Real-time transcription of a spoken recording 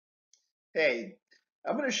Hey,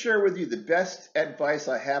 I'm going to share with you the best advice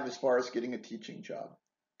I have as far as getting a teaching job.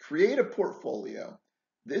 Create a portfolio.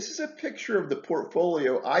 This is a picture of the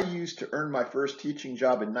portfolio I used to earn my first teaching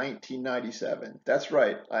job in 1997. That's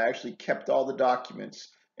right, I actually kept all the documents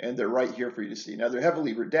and they're right here for you to see. Now they're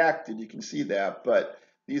heavily redacted, you can see that, but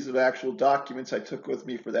these are the actual documents I took with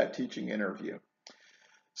me for that teaching interview.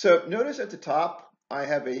 So notice at the top, I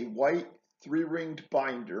have a white three-ringed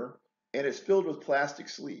binder and it's filled with plastic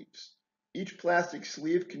sleeves. Each plastic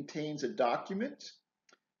sleeve contains a document,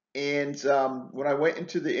 and when I went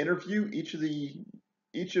into the interview, each of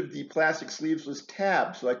the plastic sleeves was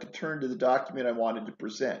tabbed so I could turn to the document I wanted to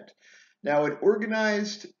present. Now, an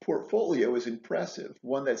organized portfolio is impressive.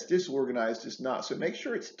 One that's disorganized is not. So make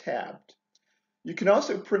sure it's tabbed. You can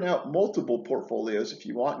also print out multiple portfolios if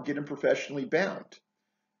you want and get them professionally bound.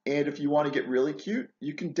 And if you want to get really cute,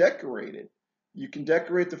 you can decorate it. You can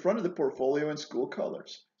decorate the front of the portfolio in school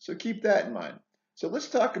colors. So keep that in mind. So let's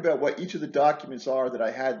talk about what each of the documents are that I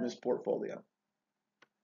had in this portfolio.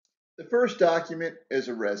 The first document is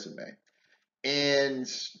a resume. And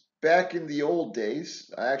back in the old days,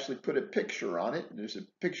 I actually put a picture on it. There's a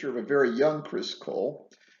picture of a very young Kris Cole.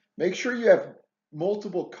 Make sure you have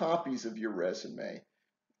multiple copies of your resume.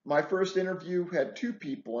 My first interview had two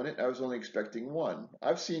people in it. I was only expecting one.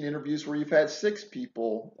 I've seen interviews where you've had six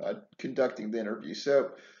people conducting the interview. So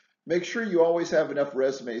make sure you always have enough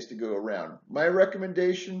resumes to go around. My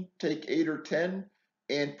recommendation, take 8 or 10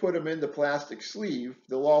 and put them in the plastic sleeve.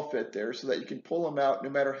 They'll all fit there so that you can pull them out no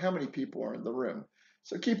matter how many people are in the room.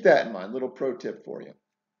 So keep that in mind. Little pro tip for you.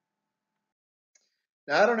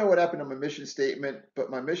 Now, I don't know what happened to my mission statement, but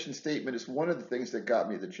my mission statement is one of the things that got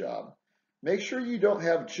me the job. Make sure you don't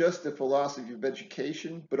have just the philosophy of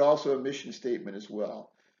education, but also a mission statement as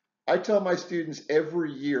well. I tell my students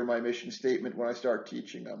every year my mission statement when I start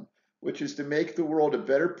teaching them, which is to make the world a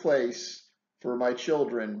better place for my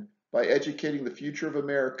children by educating the future of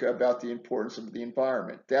America about the importance of the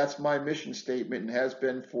environment. That's my mission statement and has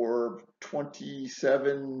been for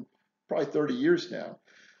 27, probably 30 years now.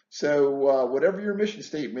 So whatever your mission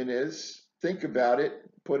statement is, think about it,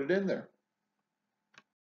 put it in there.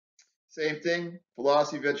 Same thing,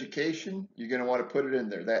 philosophy of education, you're going to want to put it in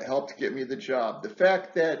there. That helped get me the job. The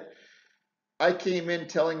fact that I came in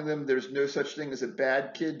telling them there's no such thing as a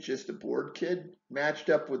bad kid, just a bored kid, matched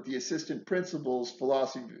up with the assistant principal's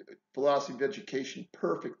philosophy of education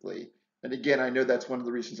perfectly. And again, I know that's one of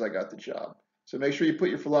the reasons I got the job. So make sure you put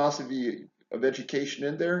your philosophy of education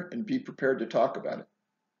in there and be prepared to talk about it.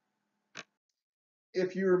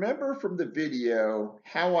 If you remember from the video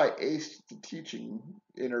how I aced the teaching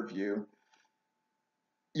interview,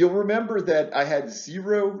 you'll remember that I had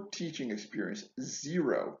zero teaching experience,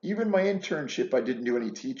 zero. Even my internship, I didn't do any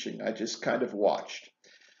teaching. I just kind of watched.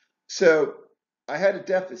 So I had a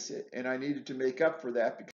deficit and I needed to make up for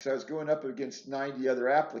that because I was going up against 90 other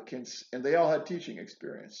applicants and they all had teaching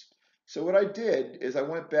experience. So what I did is I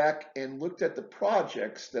went back and looked at the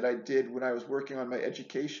projects that I did when I was working on my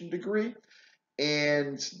education degree.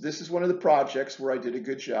 And this is one of the projects where I did a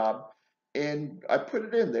good job. And I put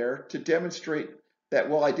it in there to demonstrate that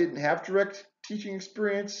while I didn't have direct teaching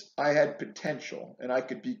experience, I had potential and I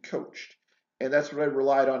could be coached. And that's what I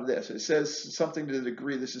relied on this. It says something to the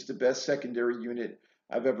degree this is the best secondary unit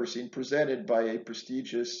I've ever seen presented by a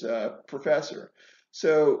prestigious professor.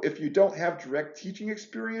 So if you don't have direct teaching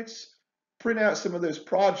experience, print out some of those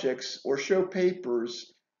projects or show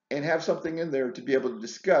papers and have something in there to be able to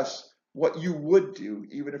discuss what you would do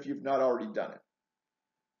even if you've not already done it.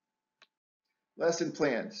 Lesson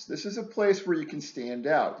plans. This is a place where you can stand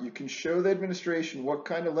out. You can show the administration what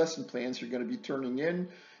kind of lesson plans you're going to be turning in.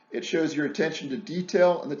 It shows your attention to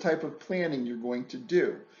detail and the type of planning you're going to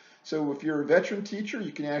do. So if you're a veteran teacher,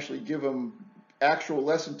 you can actually give them actual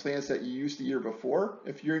lesson plans that you used the year before.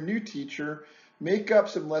 If you're a new teacher, make up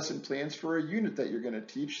some lesson plans for a unit that you're going to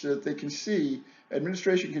teach so that they can see,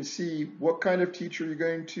 administration can see what kind of teacher you're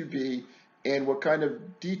going to be and what kind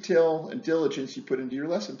of detail and diligence you put into your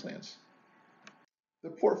lesson plans. The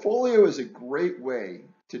portfolio is a great way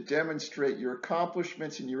to demonstrate your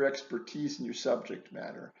accomplishments and your expertise in your subject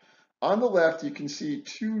matter. On the left, you can see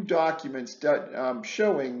two documents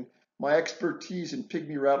showing my expertise in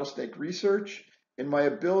pygmy rattlesnake research and my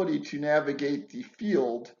ability to navigate the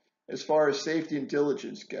field as far as safety and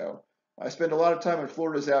diligence go. I spend a lot of time in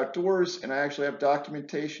Florida's outdoors, and I actually have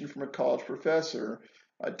documentation from a college professor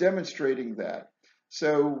demonstrating that.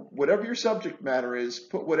 So whatever your subject matter is,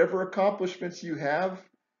 put whatever accomplishments you have,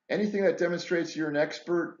 anything that demonstrates you're an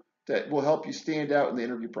expert that will help you stand out in the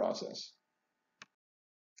interview process.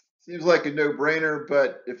 Seems like a no-brainer,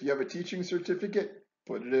 but if you have a teaching certificate,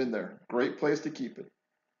 put it in there. Great place to keep it.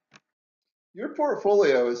 Your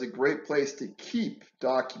portfolio is a great place to keep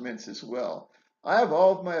documents as well. I have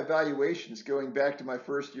all of my evaluations going back to my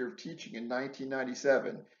first year of teaching in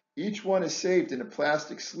 1997. Each one is saved in a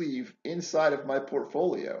plastic sleeve inside of my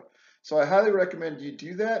portfolio. So I highly recommend you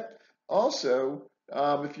do that. Also,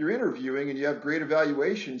 if you're interviewing and you have great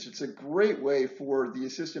evaluations, it's a great way for the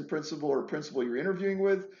assistant principal or principal you're interviewing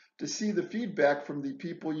with to see the feedback from the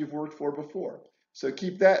people you've worked for before. So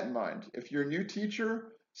keep that in mind. If you're a new teacher,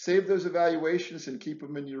 save those evaluations and keep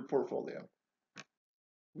them in your portfolio.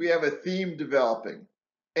 We have a theme developing.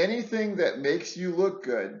 Anything that makes you look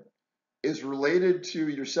good is related to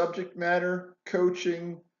your subject matter,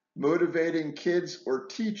 coaching, motivating kids, or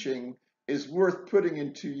teaching is worth putting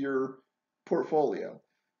into your portfolio.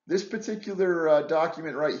 This particular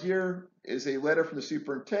document right here is a letter from the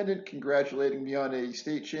superintendent congratulating me on a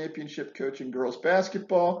state championship coaching girls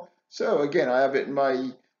basketball. So again, I have it in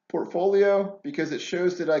my portfolio because it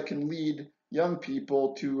shows that I can lead young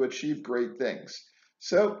people to achieve great things.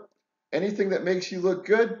 So anything that makes you look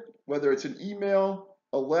good, whether it's an email,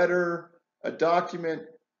 a letter, a document,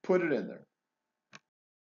 put it in there.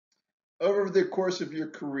 Over the course of your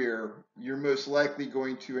career, you're most likely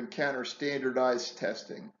going to encounter standardized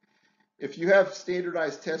testing. If you have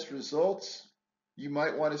standardized test results, you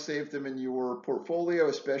might want to save them in your portfolio,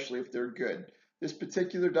 especially if they're good. This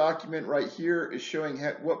particular document right here is showing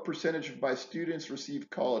what percentage of my students received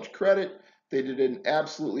college credit. They did an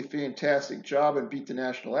absolutely fantastic job and beat the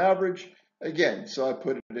national average. Again, so I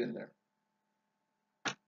put it in there.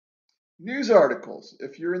 News articles.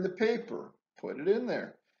 If you're in the paper, put it in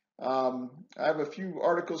there. I have a few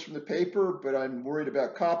articles from the paper, but I'm worried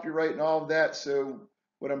about copyright and all of that. So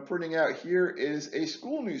what I'm printing out here is a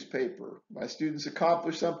school newspaper. My students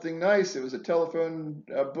accomplished something nice. It was a telephone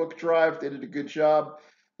book drive. They did a good job.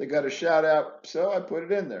 They got a shout out, so I put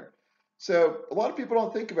it in there. So a lot of people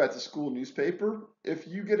don't think about the school newspaper. If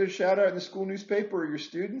you get a shout out in the school newspaper or your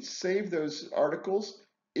students, save those articles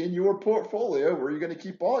in your portfolio where you're going to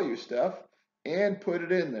keep all your stuff and put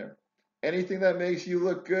it in there. Anything that makes you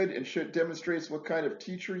look good and demonstrates what kind of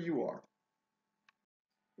teacher you are.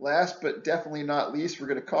 Last but definitely not least, we're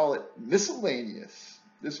going to call it miscellaneous.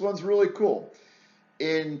 This one's really cool.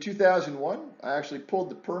 In 2001, I actually pulled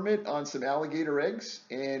the permit on some alligator eggs,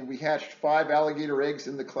 and we hatched 5 alligator eggs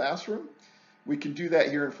in the classroom. We can do that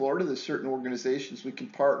here in Florida. There's certain organizations we can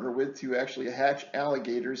partner with to actually hatch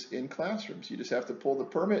alligators in classrooms. You just have to pull the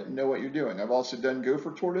permit and know what you're doing. I've also done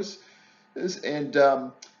gopher tortoises,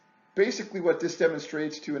 and basically what this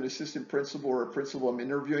demonstrates to an assistant principal or a principal I'm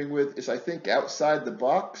interviewing with is I think outside the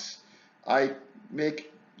box. I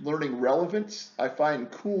make learning relevant. I find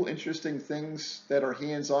cool, interesting things that are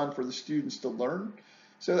hands-on for the students to learn.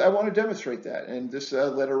 So I want to demonstrate that, and this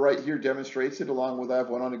letter right here demonstrates it, along with I have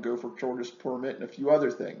one on a gopher tortoise permit and a few other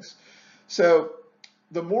things. So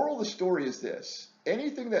the moral of the story is this: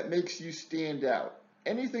 anything that makes you stand out,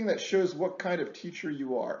 anything that shows what kind of teacher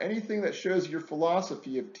you are, anything that shows your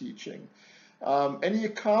philosophy of teaching, any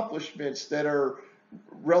accomplishments that are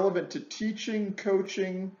relevant to teaching,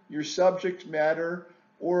 coaching, your subject matter,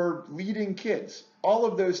 or leading kids. All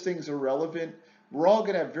of those things are relevant. We're all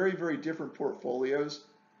going to have very, very different portfolios,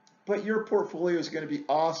 but your portfolio is going to be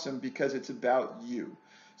awesome because it's about you.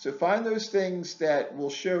 So find those things that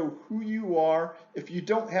will show who you are. If you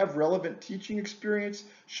don't have relevant teaching experience,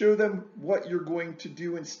 show them what you're going to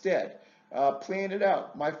do instead. Plan it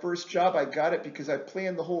out. My first job, I got it because I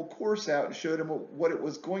planned the whole course out and showed them what it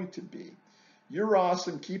was going to be. You're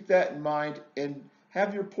awesome. Keep that in mind and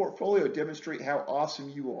have your portfolio demonstrate how awesome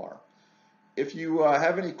you are. If you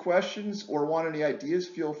have any questions or want any ideas,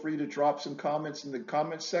 feel free to drop some comments in the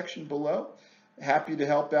comments section below. Happy to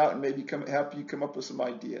help out and maybe help you come up with some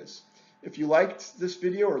ideas. If you liked this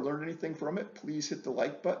video or learned anything from it, please hit the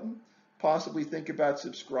like button. Possibly think about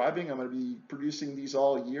subscribing. I'm going to be producing these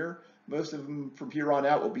all year. Most of them from here on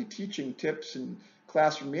out will be teaching tips and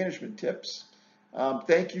classroom management tips.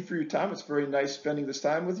 Thank you for your time. It's very nice spending this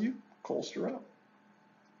time with you. Colster out.